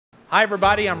Hi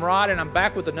everybody, I'm Rod and I'm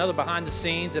back with another behind the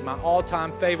scenes at my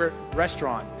all-time favorite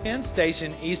restaurant, Penn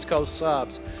Station East Coast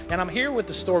Subs. And I'm here with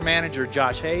the store manager,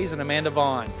 Josh Hayes, and Amanda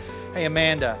Vaughn. Hey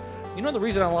Amanda, you know the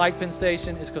reason I like Penn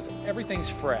Station is because everything's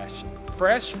fresh.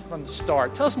 Fresh from the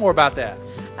start. Tell us more about that.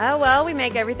 Oh, well, we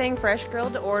make everything fresh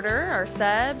grilled to order. Our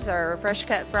subs, our fresh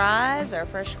cut fries, our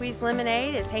fresh squeezed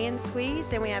lemonade is hand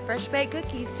squeezed, and we have fresh baked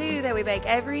cookies too that we bake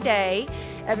every day.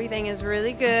 Everything is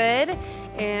really good,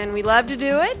 and we love to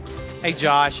do it. Hey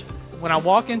Josh, when I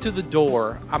walk into the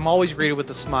door, I'm always greeted with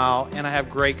a smile, and I have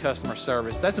great customer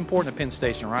service. That's important at Penn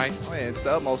Station, right? Oh, yeah, it's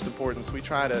the utmost importance. We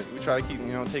try to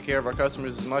keep take care of our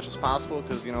customers as much as possible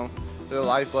because they're the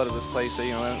lifeblood of this place.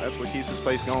 That's what keeps this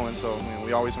place going. So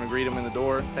we always want to greet them in the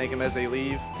door, thank them as they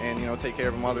leave, and take care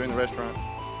of them while they're in the restaurant.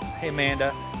 Hey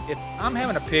Amanda, if I'm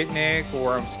having a picnic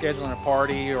or I'm scheduling a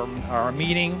party or a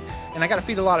meeting and I got to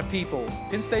feed a lot of people,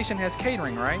 Penn Station has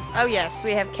catering, right? Oh yes,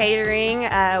 we have catering.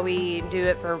 We do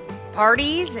it for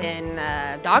parties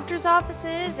and doctor's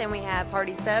offices, and we have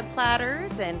party sub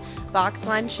platters and box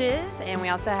lunches, and we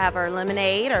also have our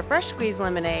lemonade, our fresh squeezed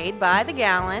lemonade by the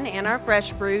gallon, and our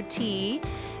fresh brewed tea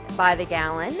by the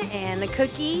gallon, and the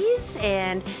cookies.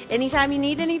 And anytime you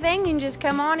need anything, you can just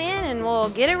come on in and we'll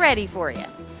get it ready for you.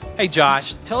 Hey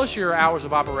Josh, tell us your hours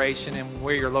of operation and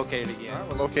where you're located again.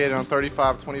 We're located on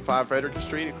 3525 Frederick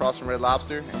Street across from Red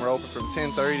Lobster, and we're open from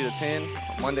 10:30 to 10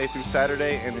 Monday through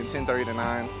Saturday, and then 10:30 to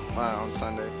 9 on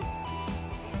Sunday.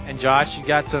 And Josh, you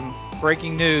got some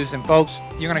breaking news, and folks,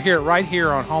 you're going to hear it right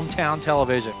here on Hometown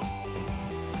Television.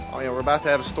 Oh yeah, we're about to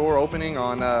have a store opening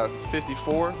on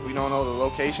 54. We don't know the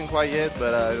location quite yet,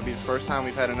 but it'll be the first time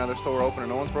we've had another store open in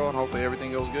Owensboro, and hopefully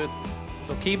everything goes good.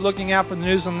 So keep looking out for the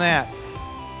news on that.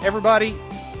 Everybody,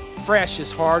 fresh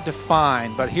is hard to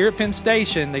find, but here at Penn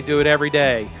Station, they do it every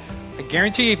day. I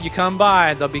guarantee if you come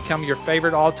by, they'll become your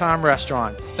favorite all-time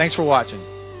restaurant. Thanks for watching.